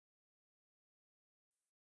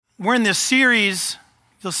We're in this series,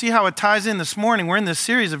 you'll see how it ties in this morning. We're in this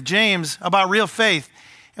series of James about real faith.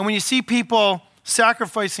 And when you see people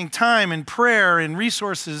sacrificing time and prayer and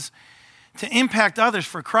resources to impact others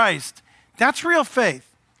for Christ, that's real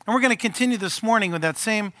faith. And we're going to continue this morning with that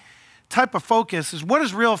same type of focus, is what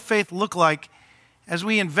does real faith look like as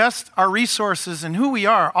we invest our resources and who we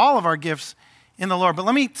are, all of our gifts in the Lord. But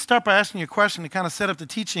let me start by asking you a question to kind of set up the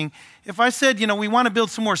teaching. If I said, we want to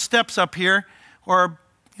build some more steps up here, or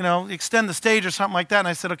extend the stage or something like that. And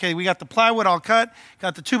I said, okay, we got the plywood all cut,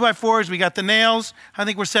 got the 2x4s, we got the nails. I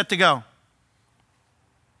think we're set to go.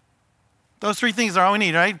 Those three things are all we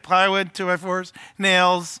need, right? Plywood, 2x4s,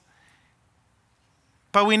 nails.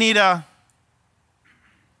 But we need how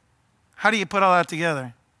do you put all that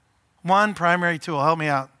together? One primary tool. Help me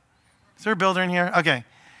out. Is there a builder in here? Okay.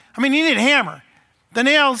 You need a hammer. The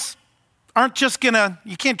nails aren't just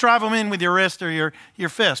you can't drive them in with your wrist or your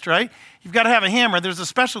fist, right? You've got to have a hammer. There's a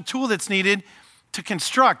special tool that's needed to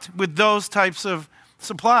construct with those types of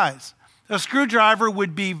supplies. A screwdriver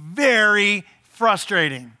would be very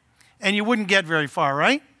frustrating, and you wouldn't get very far,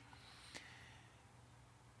 right?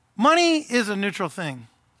 Money is a neutral thing.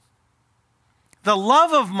 The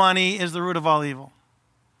love of money is the root of all evil.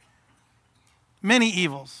 Many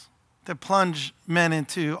evils that plunge men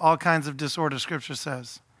into all kinds of disorder, Scripture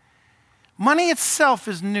says. Money itself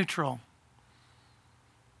is neutral.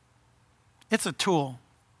 It's a tool.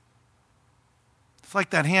 It's like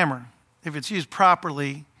that hammer. If it's used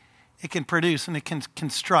properly, it can produce and it can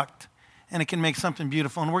construct and it can make something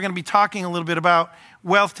beautiful. And we're going to be talking a little bit about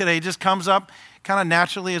wealth today. It just comes up kind of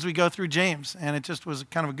naturally as we go through James. And it just was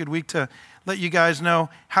kind of a good week to let you guys know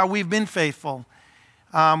how we've been faithful.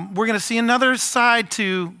 We're going to see another side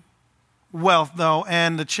to wealth, though,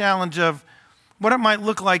 and the challenge of what it might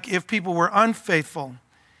look like if people were unfaithful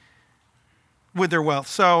with their wealth.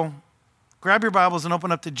 So grab your Bibles and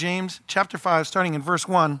open up to James chapter 5, starting in verse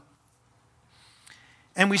 1.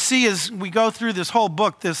 And we see as we go through this whole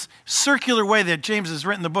book, this circular way that James has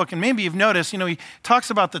written the book. And maybe you've noticed, he talks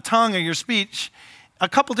about the tongue or your speech a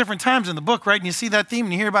couple different times in the book, right? And you see that theme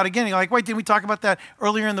and you hear about it again. You're like, wait, didn't we talk about that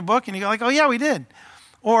earlier in the book? And you're like, oh yeah, we did.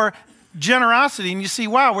 Or generosity, and you see,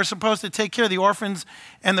 wow, we're supposed to take care of the orphans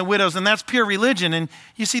and the widows, and that's pure religion. And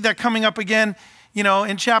you see that coming up again,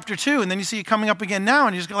 in chapter 2, and then you see it coming up again now,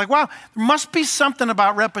 and you're just like, wow, there must be something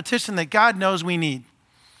about repetition that God knows we need.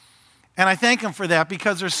 And I thank him for that,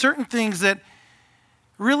 because there's certain things that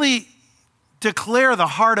really declare the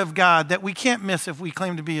heart of God that we can't miss if we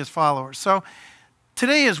claim to be his followers. So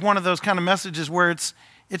today is one of those kind of messages where it's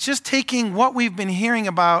just taking what we've been hearing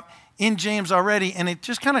about in James already, and it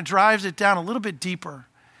just kind of drives it down a little bit deeper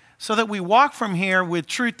so that we walk from here with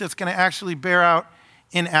truth that's going to actually bear out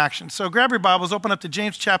in action. So grab your Bibles, open up to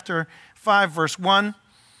James chapter 5, verse 1.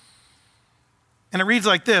 And it reads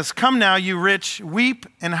like this: "Come now, you rich, weep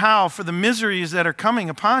and howl for the miseries that are coming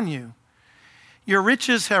upon you. Your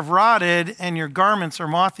riches have rotted, and your garments are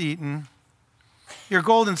moth-eaten. Your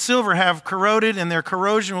gold and silver have corroded, and their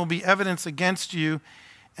corrosion will be evidence against you,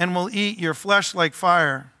 and will eat your flesh like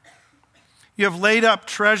fire. You have laid up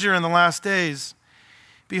treasure in the last days.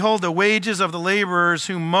 Behold, the wages of the laborers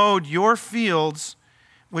who mowed your fields,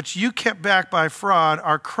 which you kept back by fraud,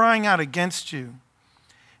 are crying out against you.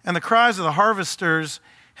 And the cries of the harvesters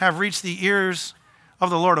have reached the ears of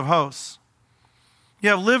the Lord of hosts. You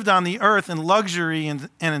have lived on the earth in luxury and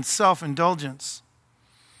in self-indulgence.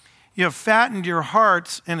 You have fattened your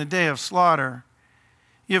hearts in a day of slaughter.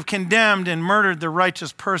 You have condemned and murdered the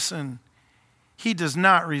righteous person. He does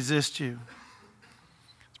not resist you."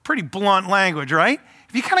 Pretty blunt language, right?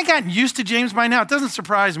 If you kind of gotten used to James by now, it doesn't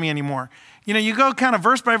surprise me anymore. You go kind of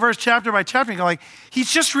verse by verse, chapter by chapter, and you go like,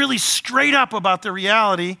 he's just really straight up about the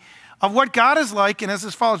reality of what God is like, and as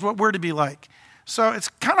this follows, what we're to be like. So it's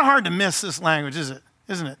kind of hard to miss this language,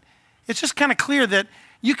 isn't it? It's just kind of clear that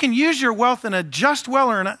you can use your wealth in a just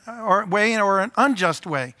way or an unjust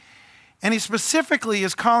way. And he specifically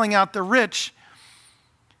is calling out the rich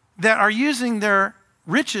that are using their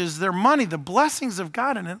riches, their money, the blessings of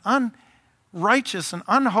God in an unrighteous and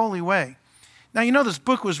unholy way. Now, this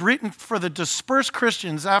book was written for the dispersed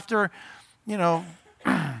Christians after, the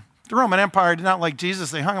Roman Empire did not like Jesus.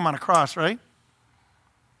 They hung him on a cross, right?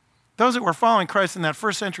 Those that were following Christ in that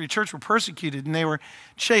first century church were persecuted, and they were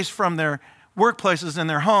chased from their workplaces and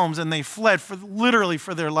their homes, and they fled literally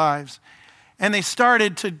for their lives. And they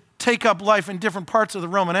started to take up life in different parts of the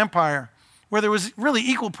Roman Empire, where there was really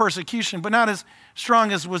equal persecution, but not as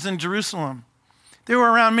strong as was in Jerusalem. They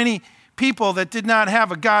were around many people that did not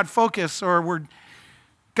have a God focus or were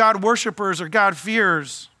God worshipers or God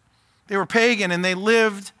fearers. They were pagan, and they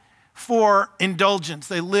lived for indulgence.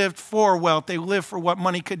 They lived for wealth. They lived for what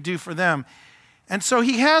money could do for them. And so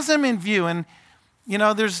he has them in view. And,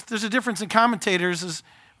 there's a difference in commentators as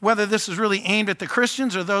whether this is really aimed at the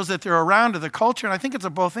Christians or those that they're around or the culture. And I think it's a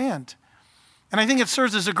both and. And I think it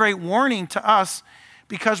serves as a great warning to us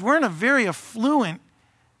because we're in a very affluent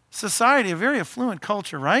society, a very affluent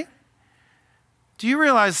culture, right? Do you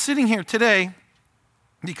realize sitting here today,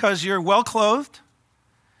 because you're well-clothed,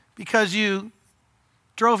 because you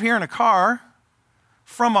drove here in a car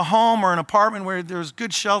from a home or an apartment where there's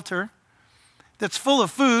good shelter, that's full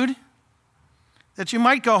of food, that you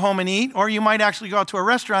might go home and eat, or you might actually go out to a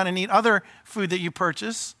restaurant and eat other food that you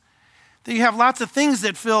purchase, that you have lots of things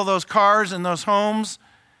that fill those cars and those homes.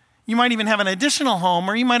 You might even have an additional home,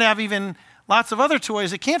 or you might have even lots of other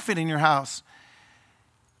toys that can't fit in your house.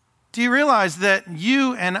 Do you realize that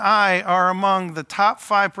you and I are among the top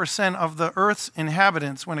 5% of the earth's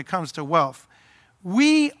inhabitants when it comes to wealth?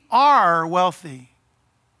 We are wealthy.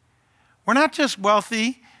 We're not just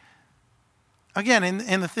wealthy, again,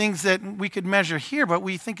 in the things that we could measure here, but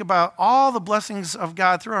we think about all the blessings of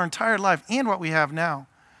God through our entire life and what we have now.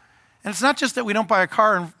 And it's not just that we don't buy a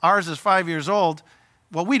car and ours is 5 years old.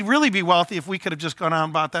 Well, we'd really be wealthy if we could have just gone out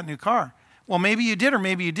and bought that new car. Well, maybe you did or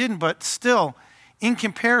maybe you didn't, but still, in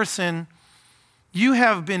comparison, you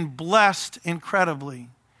have been blessed incredibly.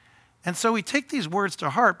 And so we take these words to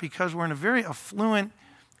heart because we're in a very affluent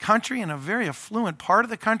country, in a very affluent part of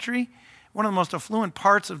the country, one of the most affluent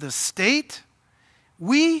parts of the state.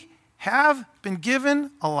 We have been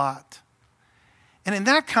given a lot. And in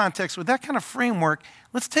that context, with that kind of framework,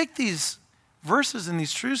 let's take these verses and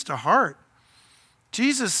these truths to heart.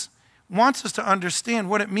 Jesus wants us to understand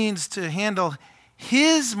what it means to handle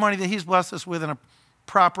his money that he's blessed us with in a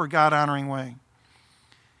proper, God-honoring way.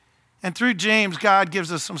 And through James, God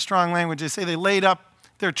gives us some strong language. They say they laid up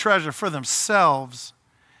their treasure for themselves.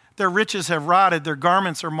 Their riches have rotted, their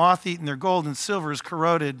garments are moth-eaten, their gold and silver is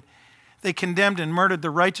corroded. They condemned and murdered the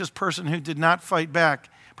righteous person who did not fight back.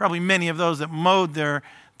 Probably many of those that mowed their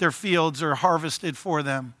fields or harvested for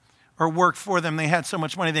them or worked for them. They had so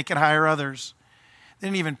much money they could hire others. They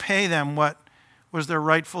didn't even pay them what was their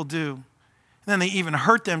rightful due. And then they even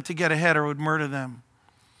hurt them to get ahead or would murder them.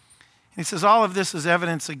 And he says all of this is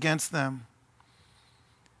evidence against them.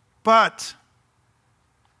 But,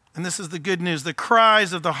 and this is the good news, the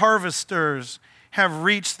cries of the harvesters have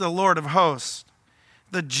reached the Lord of hosts.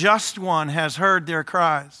 The just one has heard their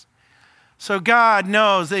cries. So God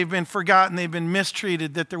knows they've been forgotten, they've been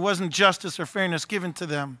mistreated, that there wasn't justice or fairness given to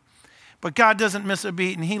them. But God doesn't miss a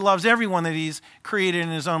beat, and he loves everyone that he's created in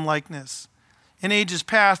his own likeness. In ages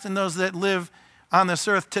past and those that live on this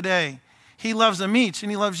earth today, he loves them each,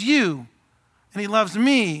 and he loves you, and he loves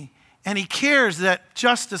me, and he cares that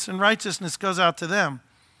justice and righteousness goes out to them.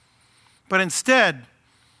 But instead,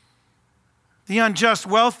 the unjust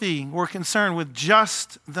wealthy were concerned with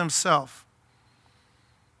just themselves.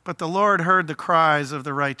 But the Lord heard the cries of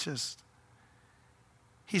the righteous.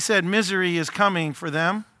 He said, misery is coming for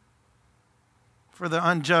them, for the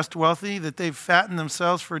unjust wealthy, that they've fattened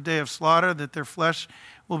themselves for a day of slaughter, that their flesh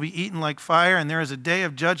will be eaten like fire, and there is a day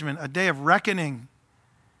of judgment, a day of reckoning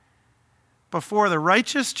before the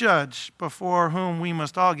righteous judge, before whom we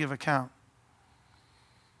must all give account.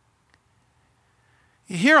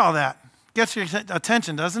 You hear all that. Gets your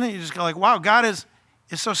attention, doesn't it? You just go like, wow, God is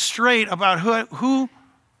so straight about who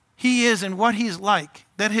he is and what he's like,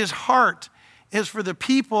 that his heart is for the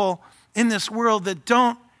people in this world that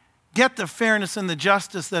don't get the fairness and the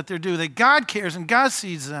justice that they're due, that God cares and God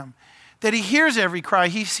sees them, that he hears every cry,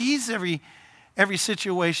 he sees every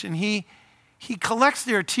situation, he collects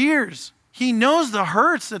their tears, he knows the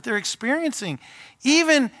hurts that they're experiencing,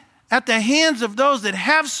 even at the hands of those that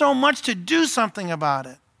have so much to do something about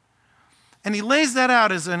it. And he lays that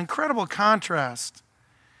out as an incredible contrast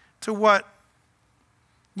to what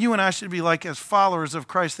you and I should be like as followers of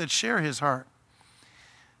Christ that share his heart.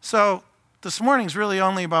 So this morning's really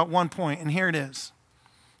only about one point, and here it is.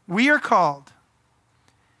 We are called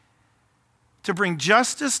to bring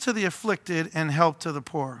justice to the afflicted and help to the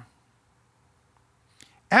poor.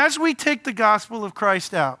 As we take the gospel of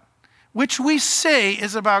Christ out, which we say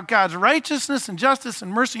is about God's righteousness and justice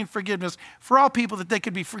and mercy and forgiveness for all people, that they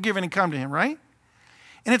could be forgiven and come to him, right?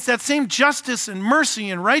 And it's that same justice and mercy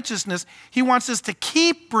and righteousness he wants us to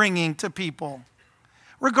keep bringing to people.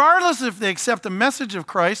 Regardless if they accept the message of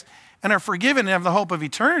Christ and are forgiven and have the hope of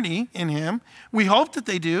eternity in him, we hope that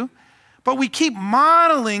they do, but we keep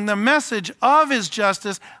modeling the message of his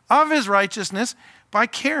justice, of his righteousness, by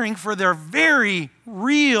caring for their very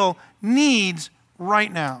real needs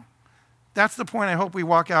right now. That's the point I hope we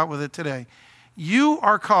walk out with it today. You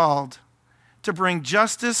are called to bring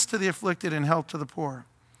justice to the afflicted and help to the poor.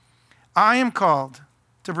 I am called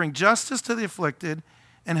to bring justice to the afflicted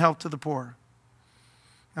and help to the poor.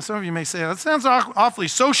 Now, some of you may say, that sounds awfully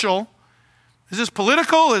social. Is this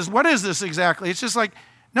political? What is this exactly? It's just like,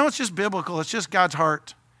 no, it's just biblical. It's just God's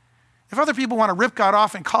heart. If other people want to rip God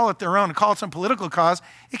off and call it their own and call it some political cause,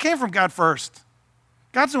 it came from God first.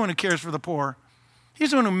 God's the one who cares for the poor.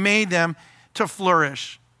 He's the one who made them to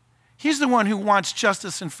flourish. He's the one who wants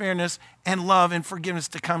justice and fairness and love and forgiveness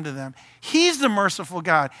to come to them. He's the merciful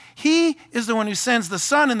God. He is the one who sends the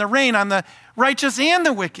sun and the rain on the righteous and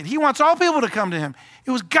the wicked. He wants all people to come to him.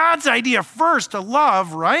 It was God's idea first to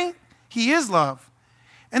love, right? He is love.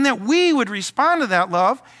 And that we would respond to that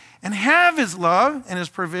love and have his love and his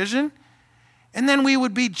provision. And then we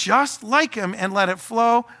would be just like him and let it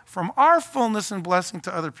flow from our fullness and blessing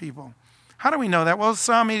to other people. How do we know that? Well,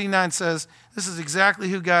 Psalm 89 says this is exactly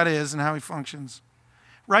who God is and how he functions.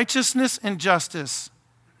 Righteousness and justice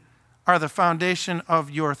are the foundation of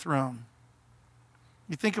your throne.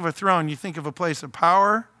 You think of a throne, you think of a place of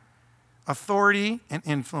power, authority, and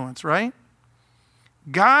influence, right?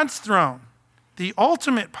 God's throne, the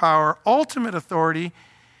ultimate power, ultimate authority,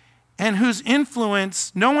 and whose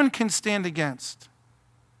influence no one can stand against,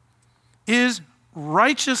 is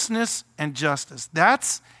righteousness and justice.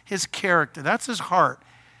 That's his character. That's his heart.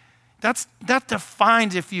 That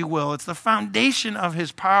defines, if you will, it's the foundation of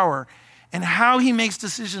his power and how he makes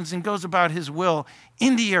decisions and goes about his will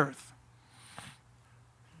in the earth.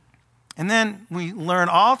 And then we learn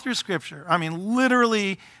all through Scripture,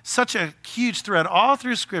 literally such a huge thread all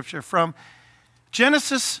through Scripture, from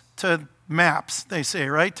Genesis to maps, they say,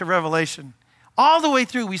 right, to Revelation. All the way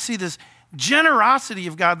through, we see this generosity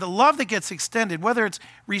of God, the love that gets extended, whether it's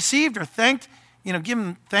received or thanked,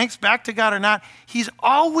 giving thanks back to God or not. He's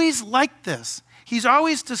always like this. He's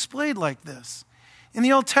always displayed like this. In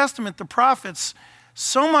the Old Testament, the prophets,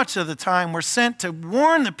 so much of the time, were sent to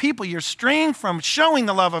warn the people, you're straying from showing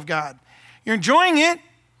the love of God. You're enjoying it.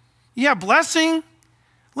 You have blessing.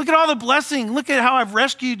 Look at all the blessing. Look at how I've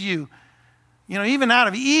rescued you. Even out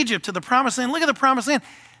of Egypt to the promised land. Look at the promised land.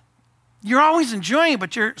 You're always enjoying it,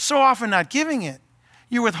 but you're so often not giving it.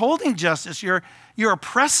 You're withholding justice. You're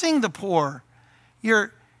oppressing the poor.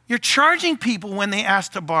 You're charging people when they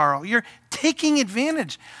ask to borrow. You're taking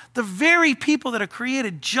advantage. The very people that are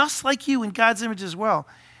created just like you in God's image as well.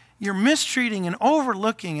 You're mistreating and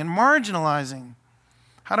overlooking and marginalizing.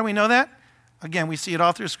 How do we know that? Again, we see it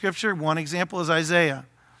all through Scripture. One example is Isaiah.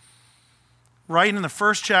 Right in the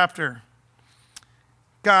first chapter,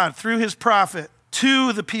 God, through his prophet,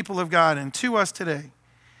 to the people of God and to us today,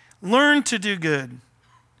 learn to do good,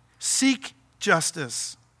 seek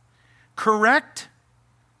justice, correct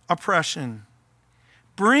oppression,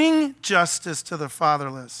 bring justice to the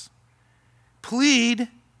fatherless, plead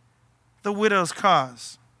the widow's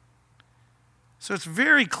cause. So it's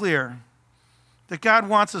very clear that God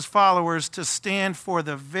wants his followers to stand for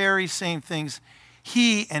the very same things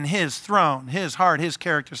he and his throne, his heart, his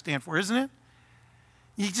character stand for, isn't it?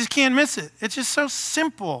 You just can't miss it. It's just so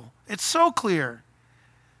simple. It's so clear.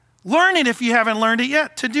 Learn it if you haven't learned it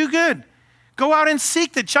yet, to do good. Go out and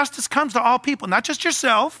seek that justice comes to all people, not just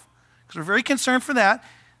yourself, because we're very concerned for that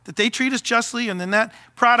they treat us justly, and then that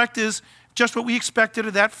product is just what we expected,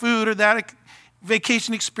 or that food, or that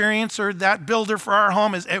vacation experience, or that builder for our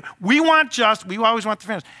home is. We always want the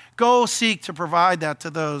fairness. Go seek to provide that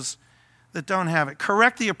to those that don't have it.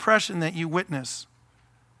 Correct the oppression that you witness.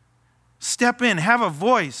 Step in, have a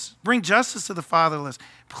voice, bring justice to the fatherless,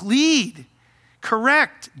 plead,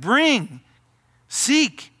 correct, bring,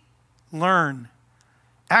 seek, learn.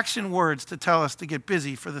 Action words to tell us to get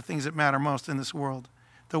busy for the things that matter most in this world.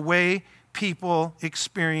 The way people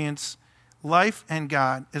experience life and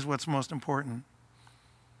God is what's most important.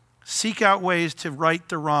 Seek out ways to right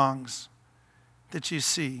the wrongs that you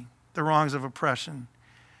see, the wrongs of oppression.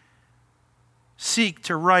 Seek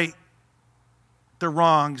to right the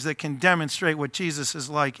wrongs that can demonstrate what Jesus is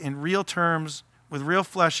like in real terms, with real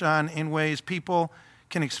flesh on, in ways people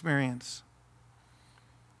can experience.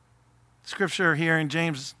 Scripture here in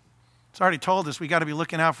James, it's already told us we got to be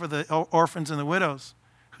looking out for the orphans and the widows.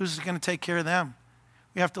 Who's going to take care of them?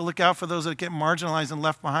 We have to look out for those that get marginalized and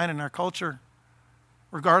left behind in our culture,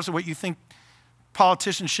 regardless of what you think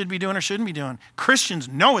politicians should be doing or shouldn't be doing. Christians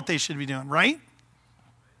know what they should be doing, right?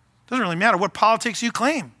 Doesn't really matter what politics you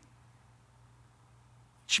claim.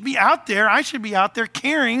 Should be out there, I should be out there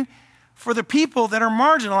caring for the people that are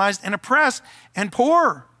marginalized and oppressed and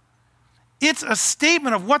poor. It's a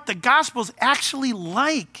statement of what the gospel's actually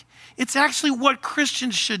like. It's actually what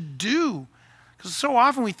Christians should do. Because so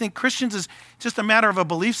often we think Christians is just a matter of a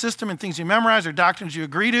belief system and things you memorize or doctrines you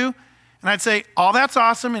agree to. And I'd say all that's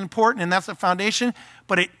awesome and important, and that's the foundation,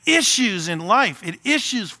 but it issues in life. It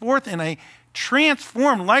issues forth in a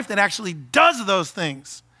transformed life that actually does those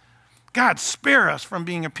things. God, spare us from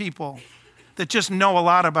being a people that just know a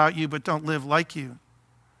lot about you but don't live like you.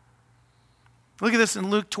 Look at this in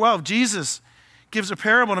Luke 12. Jesus gives a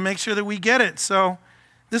parable to make sure that we get it. So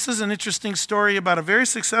this is an interesting story about a very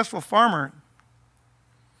successful farmer.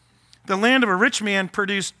 The land of a rich man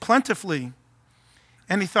produced plentifully,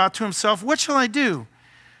 and he thought to himself, what shall I do?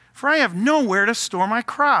 For I have nowhere to store my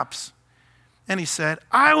crops. And he said,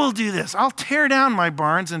 I will do this. I'll tear down my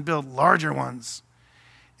barns and build larger ones.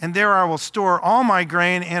 And there I will store all my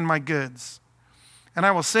grain and my goods. And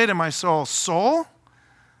I will say to my soul, soul,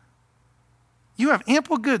 you have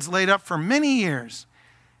ample goods laid up for many years.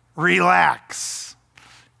 Relax,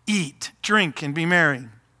 eat, drink, and be merry.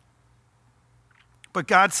 But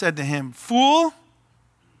God said to him, fool,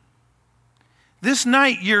 this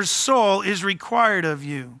night your soul is required of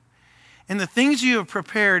you. And the things you have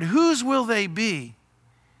prepared, whose will they be?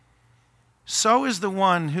 So is the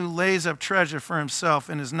one who lays up treasure for himself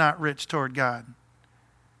and is not rich toward God.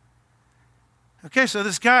 Okay, so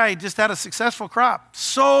this guy just had a successful crop.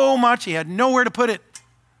 So much, he had nowhere to put it.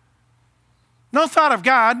 No thought of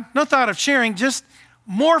God, no thought of sharing, just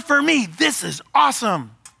more for me. This is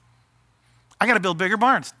awesome. I got to build bigger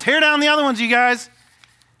barns. Tear down the other ones, you guys.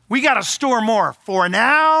 We got to store more for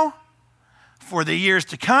now, for the years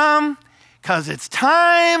to come, because it's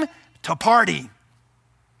time to party.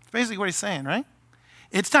 That's basically what he's saying, right?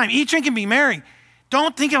 It's time. Eat, drink, and be merry.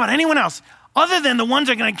 Don't think about anyone else other than the ones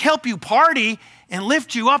that are going to help you party and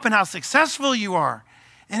lift you up and how successful you are.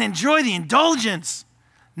 And enjoy the indulgence.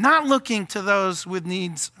 Not looking to those with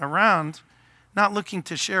needs around. Not looking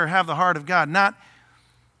to share or have the heart of God. Not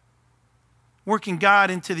working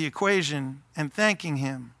God into the equation and thanking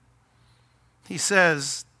him. He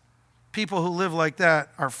says, people who live like that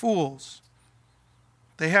are fools.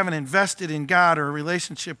 They haven't invested in God or a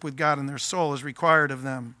relationship with God, and their soul is required of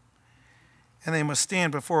them. And they must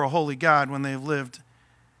stand before a holy God when they've lived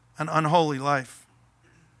an unholy life.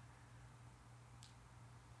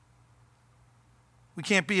 We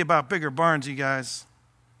can't be about bigger barns, you guys.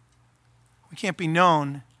 We can't be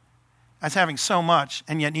known as having so much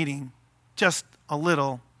and yet needing just a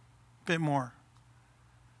little bit more.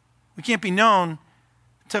 We can't be known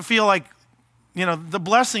to feel like, the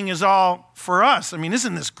blessing is all for us. I mean,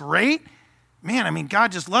 isn't this great? Man,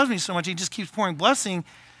 God just loves me so much. He just keeps pouring blessing,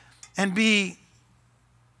 and be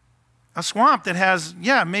a swamp that has,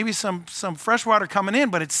 maybe some fresh water coming in,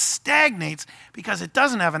 but it stagnates because it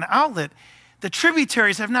doesn't have an outlet. The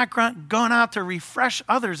tributaries have not gone out to refresh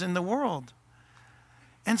others in the world.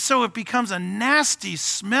 And so it becomes a nasty,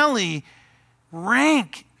 smelly,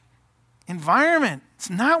 rank environment. It's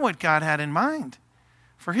not what God had in mind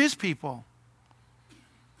for his people.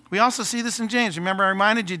 We also see this in James. Remember, I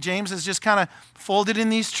reminded you, James is just kind of folded in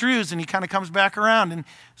these truths, and he kind of comes back around. And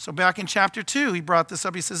so back in chapter 2, he brought this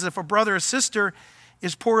up. He says, if a brother or sister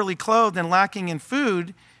is poorly clothed and lacking in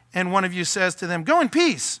food, and one of you says to them, go in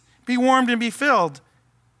peace, be warmed and be filled,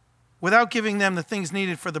 without giving them the things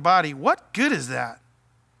needed for the body, what good is that?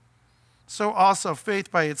 So also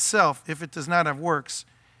faith by itself, if it does not have works,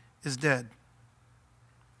 is dead.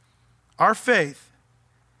 Our faith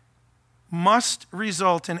must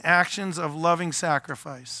result in actions of loving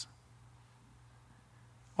sacrifice,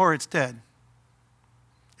 or it's dead.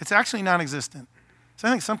 It's actually non-existent. So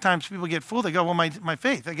I think sometimes people get fooled. They go, well, my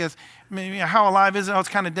faith, I guess, how alive is it? Oh, it's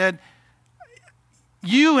kind of dead.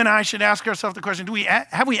 You and I should ask ourselves the question,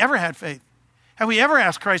 have we ever had faith? Have we ever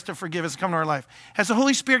asked Christ to forgive us and come to our life? Has the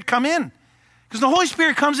Holy Spirit come in? Because the Holy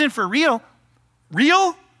Spirit comes in for real.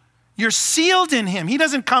 Real? You're sealed in him. He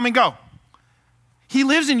doesn't come and go. He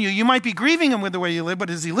lives in you. You might be grieving him with the way you live, but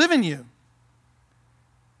does he live in you?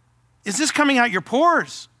 Is this coming out your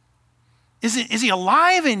pores? Is he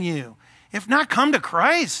alive in you? If not, come to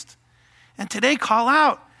Christ. And today call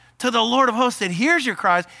out to the Lord of hosts that hears your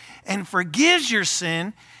cries and forgives your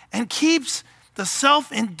sin and keeps the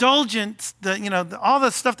self-indulgence, all the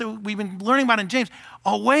stuff that we've been learning about in James,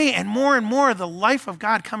 away, and more the life of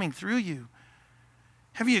God coming through you.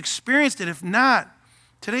 Have you experienced it? If not,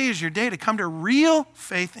 today is your day to come to real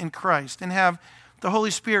faith in Christ and have the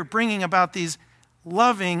Holy Spirit bringing about these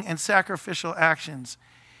loving and sacrificial actions.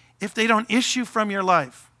 If they don't issue from your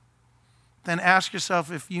life, then ask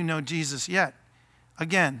yourself if you know Jesus yet.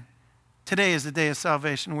 Again, today is the day of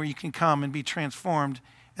salvation where you can come and be transformed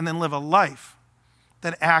and then live a life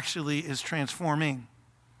that actually is transforming.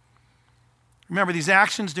 Remember, these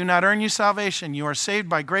actions do not earn you salvation. You are saved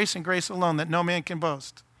by grace and grace alone, that no man can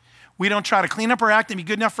boast. We don't try to clean up our act and be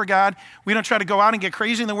good enough for God. We don't try to go out and get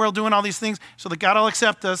crazy in the world doing all these things so that God will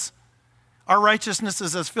accept us. Our righteousness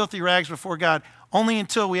is as filthy rags before God. Only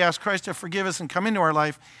until we ask Christ to forgive us and come into our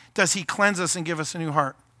life does he cleanse us and give us a new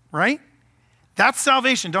heart, right? That's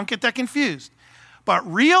salvation. Don't get that confused.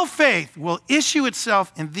 But real faith will issue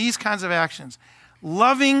itself in these kinds of actions.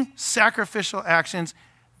 Loving, sacrificial actions,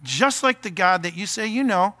 just like the God that you say you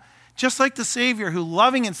know, just like the Savior who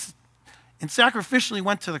loving and sacrificially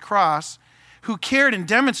went to the cross, who cared and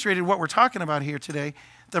demonstrated what we're talking about here today,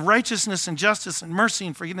 the righteousness and justice and mercy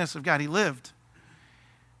and forgiveness of God. He lived.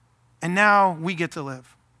 And now we get to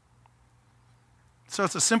live. So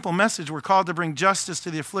it's a simple message. We're called to bring justice to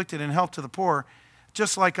the afflicted and help to the poor,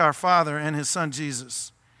 just like our Father and his Son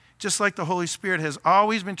Jesus. Just like the Holy Spirit has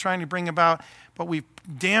always been trying to bring about, but we've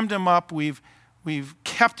dammed him up. We've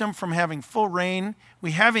kept him from having full reign.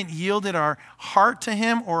 We haven't yielded our heart to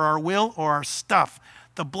him or our will or our stuff.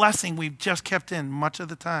 The blessing we've just kept in much of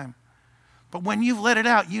the time. But when you've let it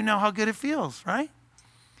out, you know how good it feels, right?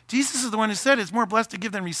 Jesus is the one who said it's more blessed to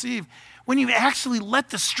give than receive. When you actually let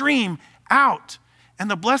the stream out and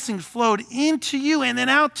the blessings flowed into you and then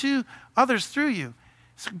out to others through you.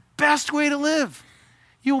 It's the best way to live.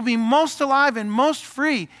 You will be most alive and most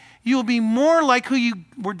free. You will be more like who you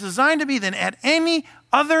were designed to be than at any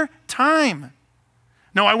other time.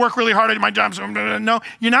 No, I work really hard at my job, so no,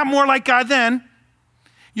 you're not more like God then.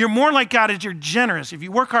 You're more like God as you're generous. If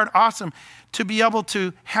you work hard, awesome, to be able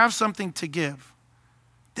to have something to give.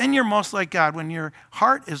 Then you're most like God when your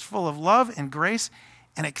heart is full of love and grace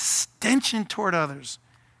and extension toward others,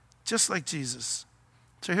 just like Jesus.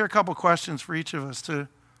 So here are a couple questions for each of us to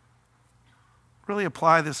really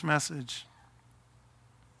apply this message.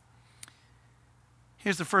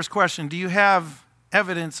 Here's the first question. Do you have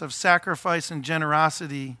evidence of sacrifice and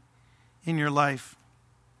generosity in your life?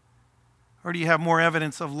 Or do you have more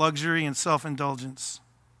evidence of luxury and self-indulgence?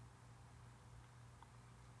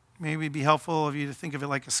 Maybe it'd be helpful of you to think of it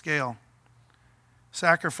like a scale.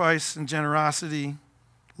 Sacrifice and generosity,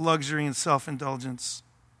 luxury and self-indulgence.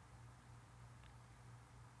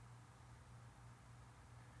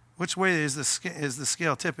 Which way is the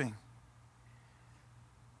scale tipping?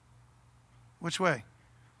 Which way?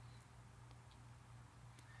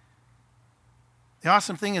 The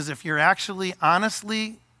awesome thing is if you're actually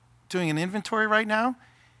honestly doing an inventory right now,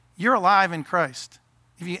 you're alive in Christ.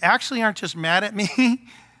 If you actually aren't just mad at me,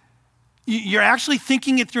 you're actually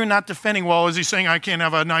thinking it through and not defending, well, is he saying I can't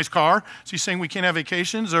have a nice car? Is he saying we can't have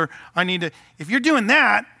vacations? Or I need to, if you're doing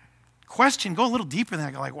that, question, go a little deeper than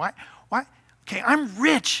that. Go like, why? Okay, I'm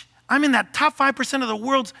rich. I'm in that top 5% of the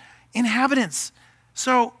world's inhabitants.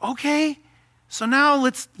 So, okay, so now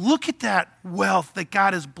let's look at that wealth that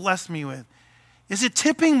God has blessed me with. Is it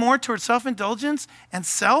tipping more towards self-indulgence and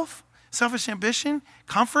selfish ambition,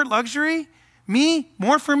 comfort, luxury? Me,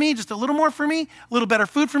 more for me, just a little more for me, a little better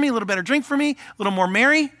food for me, a little better drink for me, a little more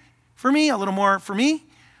merry for me, a little more for me?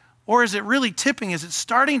 Or is it really tipping? Is it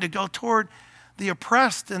starting to go toward the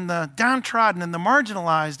oppressed and the downtrodden and the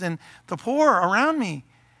marginalized and the poor around me?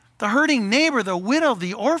 The hurting neighbor, the widow,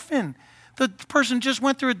 the orphan, the person just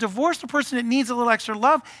went through a divorce, the person that needs a little extra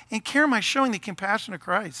love and care. Am I showing the compassion of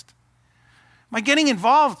Christ? Am I getting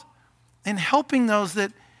involved in helping those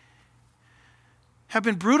that have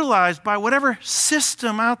been brutalized by whatever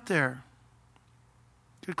system out there?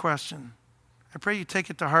 Good question. I pray you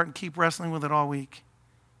take it to heart and keep wrestling with it all week.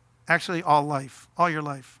 Actually, all life, all your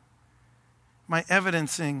life. Am I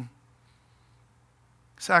evidencing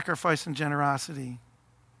sacrifice and generosity?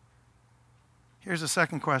 Here's a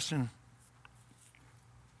second question.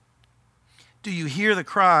 Do you hear the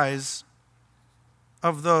cries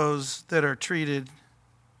of those that are treated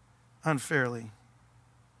unfairly?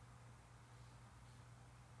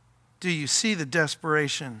 Do you see the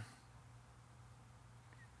desperation?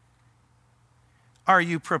 Are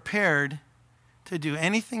you prepared to do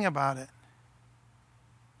anything about it?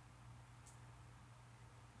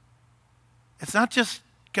 It's not just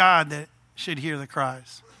God that should hear the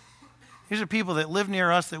cries. These are people that live near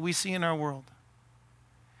us that we see in our world.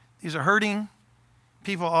 These are hurting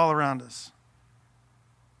people all around us.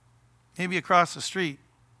 Maybe across the street,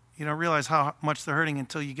 you don't realize how much they're hurting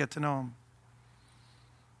until you get to know them.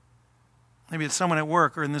 Maybe it's someone at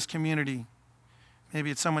work or in this community.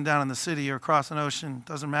 Maybe it's someone down in the city or across an ocean.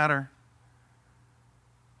 Doesn't matter.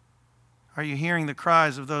 Are you hearing the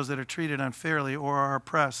cries of those that are treated unfairly or are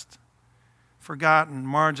oppressed, forgotten,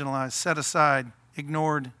 marginalized, set aside,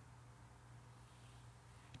 ignored?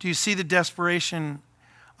 Do you see the desperation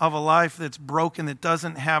of a life that's broken, that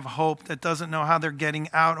doesn't have hope, that doesn't know how they're getting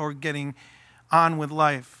out or getting on with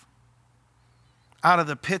life? Out of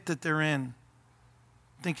the pit that they're in.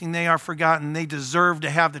 thinking they are forgotten, they deserve to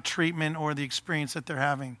have the treatment or the experience that they're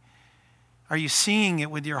having? Are you seeing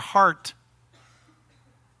it with your heart?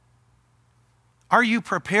 Are you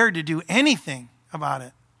prepared to do anything about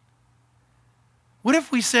it? What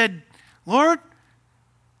if we said, Lord,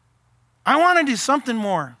 I want to do something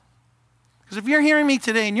more? Because if you're hearing me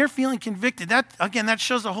today and you're feeling convicted, that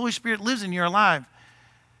shows the Holy Spirit lives in you, alive.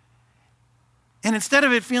 And instead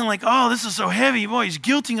of it feeling like, oh, this is so heavy, boy, he's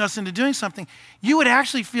guilting us into doing something, you would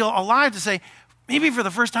actually feel alive to say, maybe for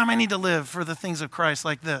the first time I need to live for the things of Christ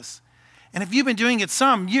like this. And if you've been doing it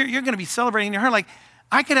some, you're going to be celebrating in your heart like,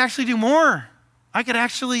 I could actually do more. I could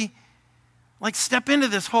actually step into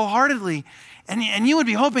this wholeheartedly. And you would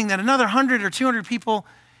be hoping that another 100 or 200 people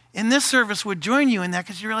in this service would join you in that,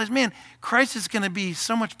 because you realize, man, Christ is going to be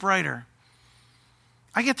so much brighter.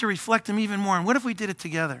 I get to reflect him even more. And what if we did it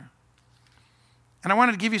together? And I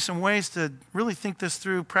wanted to give you some ways to really think this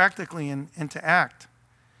through practically and to act.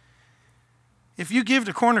 If you give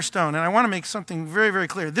to Cornerstone, and I want to make something very, very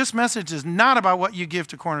clear, this message is not about what you give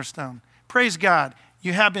to Cornerstone. Praise God,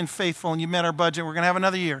 you have been faithful and you met our budget. We're going to have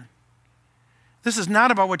another year. This is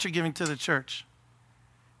not about what you're giving to the church.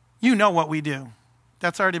 You know what we do.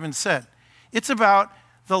 That's already been said. It's about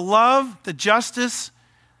the love, the justice,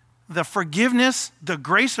 the forgiveness, the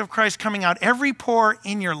grace of Christ coming out every pore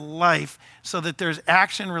in your life so that there's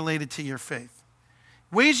action related to your faith.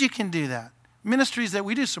 Ways you can do that. Ministries that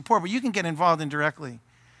we do support, but you can get involved in directly.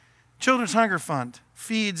 Children's Hunger Fund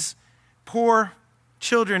feeds poor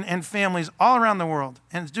children and families all around the world,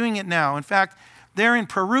 and it's doing it now. In fact, they're in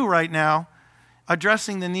Peru right now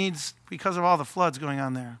addressing the needs because of all the floods going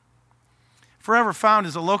on there. Forever Found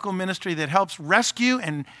is a local ministry that helps rescue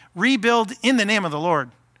and rebuild in the name of the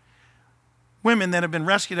Lord women that have been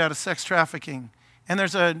rescued out of sex trafficking. And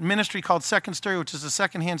there's a ministry called Second Story, which is a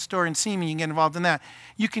secondhand store in Seaman. You can get involved in that.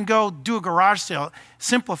 You can go do a garage sale,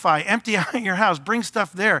 simplify, empty out your house, bring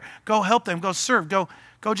stuff there, go help them, go serve, go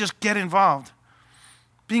just get involved.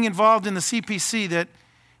 Being involved in the CPC that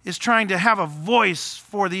is trying to have a voice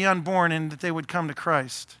for the unborn and that they would come to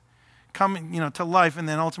Christ. Come, to life and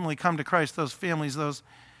then ultimately come to Christ, those families, those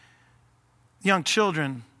young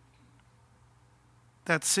children,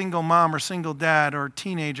 that single mom or single dad or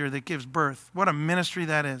teenager that gives birth. What a ministry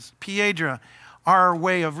that is. Piedra, our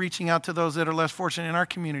way of reaching out to those that are less fortunate in our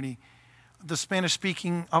community, the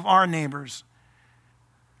Spanish-speaking of our neighbors.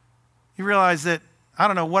 You realize that, I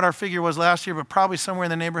don't know what our figure was last year, but probably somewhere in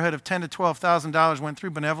the neighborhood of $10,000 to $12,000 went through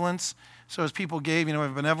benevolence. So as people gave, we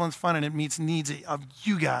have a benevolence fund, and it meets needs of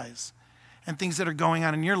you guys and things that are going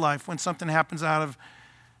on in your life when something happens out of,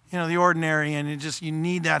 the ordinary, and you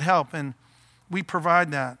need that help. And we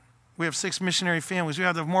provide that. We have 6 missionary families. We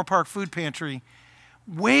have the Moore Park Food Pantry.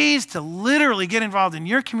 Ways to literally get involved in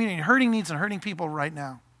your community, hurting needs and hurting people right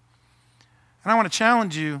now. And I want to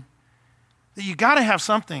challenge you that you got to have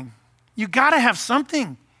something. You got to have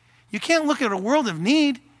something. You can't look at a world of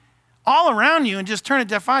need all around you and just turn a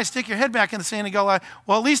deaf eye, stick your head back in the sand and go,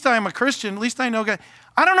 well, at least I am a Christian. At least I know God.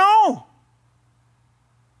 I don't know.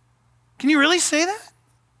 Can you really say that?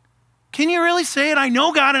 Can you really say it? I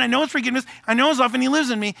know God and I know his forgiveness. I know his love and he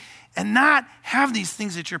lives in me. And not have these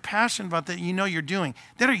things that you're passionate about that you know you're doing,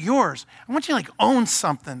 that are yours. I want you to own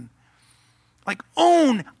something.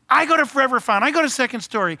 I go to Forever Found. I go to Second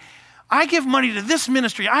Story. I give money to this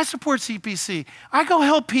ministry. I support CPC. I go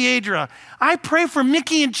help Piedra. I pray for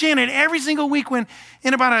Mickey and Janet every single week when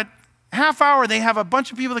in about a half hour they have a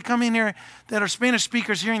bunch of people that come in here that are Spanish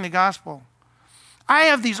speakers hearing the gospel. I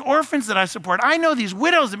have these orphans that I support. I know these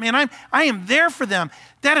widows. I am there for them.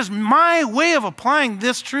 That is my way of applying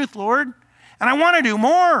this truth, Lord. And I want to do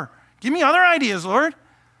more. Give me other ideas, Lord.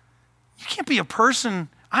 You can't be a person.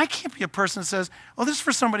 I can't be a person that says, oh, this is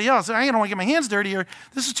for somebody else. I don't want to get my hands dirty, or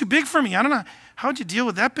this is too big for me. I don't know. How would you deal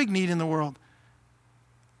with that big need in the world?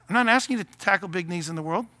 I'm not asking you to tackle big needs in the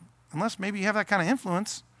world, unless maybe you have that kind of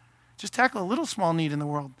influence. Just tackle a little small need in the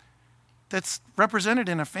world that's represented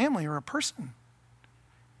in a family or a person.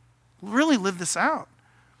 Really live this out.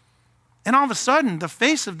 And all of a sudden, the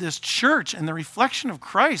face of this church and the reflection of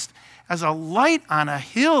Christ as a light on a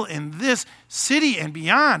hill in this city and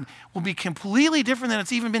beyond will be completely different than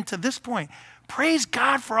it's even been to this point. Praise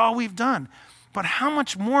God for all we've done. But how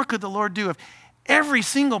much more could the Lord do if every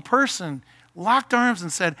single person locked arms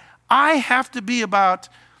and said, I have to be about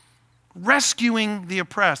rescuing the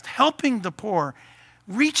oppressed, helping the poor,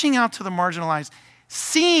 reaching out to the marginalized,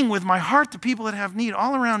 seeing with my heart the people that have need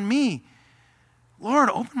all around me. Lord,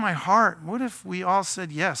 open my heart. What if we all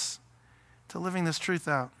said yes to living this truth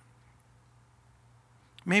out?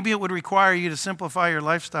 Maybe it would require you to simplify your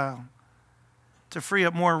lifestyle, to free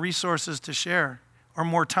up more resources to share, or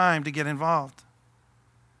more time to get involved.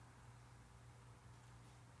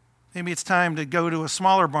 Maybe it's time to go to a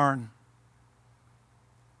smaller barn.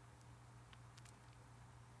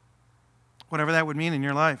 Whatever that would mean in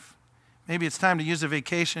your life. Maybe it's time to use a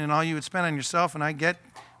vacation and all you would spend on yourself, and I get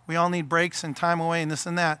we all need breaks and time away and this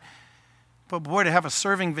and that. But boy, to have a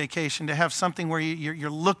serving vacation, to have something where you're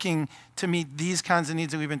looking to meet these kinds of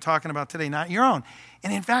needs that we've been talking about today, not your own.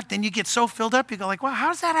 And in fact, then you get so filled up, you go like, wow, how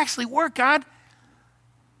does that actually work, God?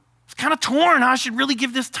 It's kind of torn. I should really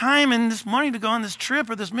give this time and this money to go on this trip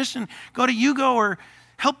or this mission, go to Yugo or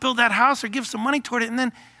help build that house or give some money toward it. And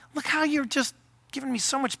then look how you're just giving me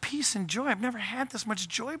so much peace and joy. I've never had this much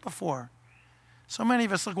joy before. So many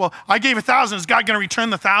of us look, well, I gave 1,000. Is God going to return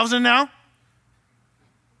the 1,000 now?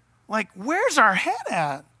 Like, where's our head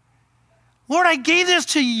at? Lord, I gave this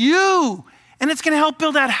to you, and it's going to help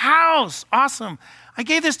build that house. Awesome. I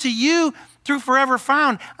gave this to you through Forever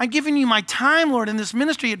Found. I'm giving you my time, Lord, in this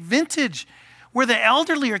ministry at Vintage, where the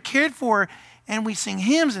elderly are cared for, and we sing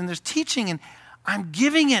hymns, and there's teaching, and I'm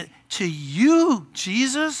giving it to you,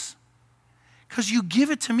 Jesus, because you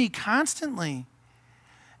give it to me constantly.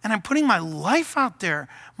 And I'm putting my life out there,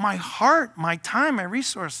 my heart, my time, my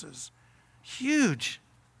resources. Huge.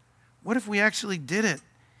 What if we actually did it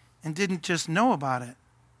and didn't just know about it?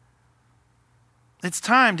 It's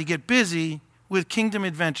time to get busy with kingdom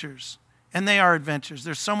adventures. And they are adventures.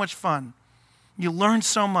 They're so much fun. You learn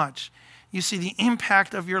so much. You see the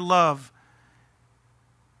impact of your love.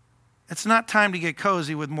 It's not time to get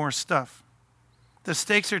cozy with more stuff. The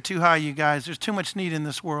stakes are too high, you guys. There's too much need in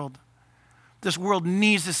this world. This world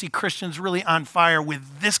needs to see Christians really on fire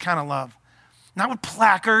with this kind of love. Not with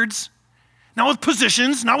placards, not with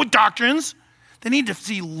positions, not with doctrines. They need to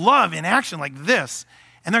see love in action like this.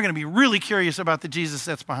 And they're going to be really curious about the Jesus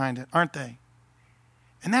that's behind it, aren't they?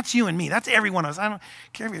 And that's you and me. That's every one of us. I don't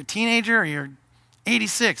care if you're a teenager or you're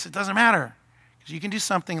 86. It doesn't matter. Because you can do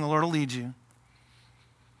something and the Lord will lead you.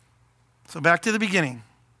 So back to the beginning.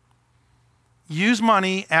 Use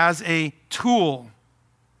money as a tool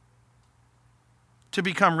to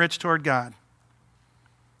become rich toward God.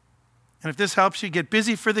 And if this helps you, get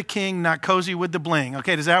busy for the king, not cozy with the bling.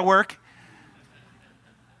 Okay, does that work?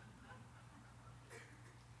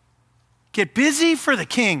 Get busy for the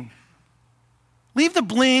king. Leave the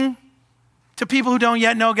bling to people who don't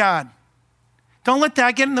yet know God. Don't let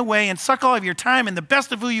that get in the way and suck all of your time and the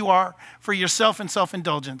best of who you are for yourself and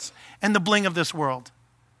self-indulgence and the bling of this world.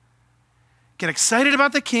 Get excited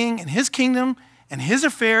about the king and his kingdom and his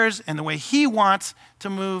affairs and the way he wants to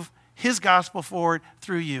move his gospel forward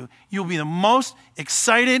through you. You'll be the most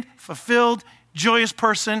excited, fulfilled, joyous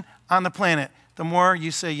person on the planet the more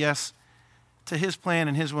you say yes to his plan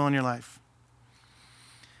and his will in your life.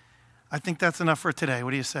 I think that's enough for today.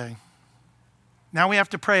 What do you say? Now we have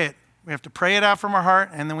to pray it. We have to pray it out from our heart,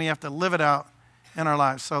 and then we have to live it out in our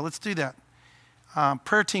lives. So let's do that.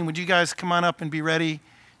 Prayer team, would you guys come on up and be ready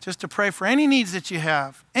just to pray for any needs that you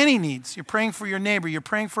have, any needs. You're praying for your neighbor. You're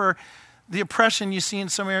praying for the oppression you see in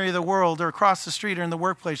some area of the world or across the street or in the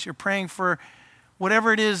workplace. You're praying for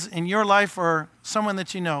whatever it is in your life or someone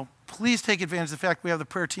that you know. Please take advantage of the fact we have the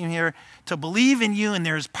prayer team here to believe in you, and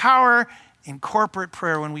there's power in corporate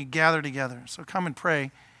prayer when we gather together. So come and pray.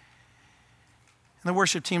 And the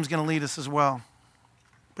worship team is going to lead us as well.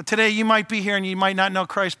 But today you might be here and you might not know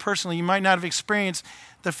Christ personally. You might not have experienced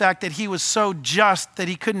the fact that he was so just that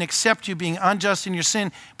he couldn't accept you being unjust in your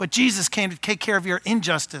sin. But Jesus came to take care of your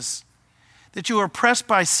injustice. That you were oppressed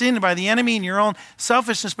by sin, by the enemy and your own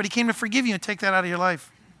selfishness. But he came to forgive you and take that out of your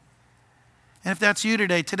life. And if that's you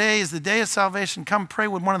today, today is the day of salvation. Come pray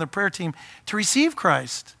with one of the prayer team to receive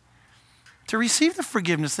Christ. To receive the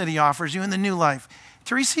forgiveness that he offers you in the new life.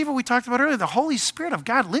 To receive what we talked about earlier, the Holy Spirit of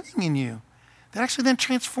God living in you. That actually then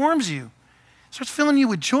transforms you. Starts filling you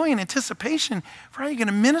with joy and anticipation for how you're going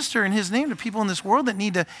to minister in his name to people in this world that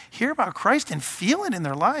need to hear about Christ and feel it in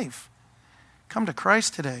their life. Come to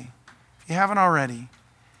Christ today, if you haven't already.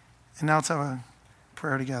 And now let's have a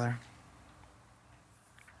prayer together.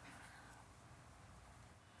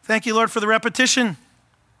 Thank you, Lord, for the repetition.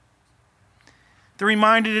 The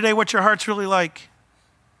reminder today what your heart's really like.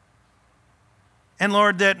 And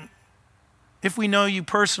Lord, that if we know you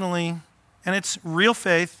personally, and it's real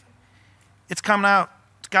faith, it's coming out.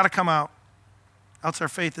 It's got to come out. Else our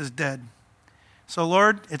faith is dead. So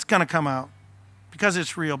Lord, it's going to come out because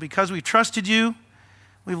it's real. Because we've trusted you,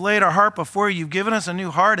 we've laid our heart before you. You've given us a new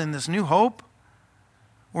heart and this new hope.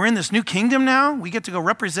 We're in this new kingdom now. We get to go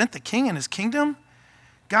represent the king and his kingdom.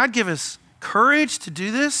 God, give us courage to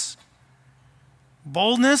do this,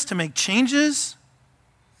 boldness to make changes,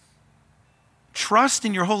 trust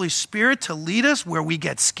in your Holy Spirit to lead us where we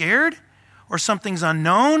get scared or something's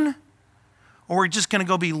unknown, or we're just going to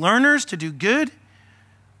go be learners to do good.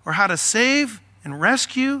 or how to save and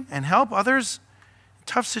rescue and help others in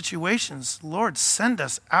tough situations, Lord, send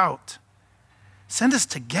us out. Send us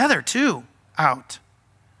together too out.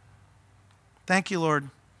 Thank you, Lord,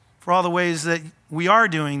 for all the ways that we are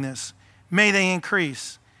doing this. May they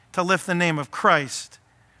increase to lift the name of Christ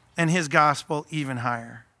and his gospel even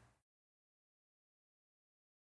higher.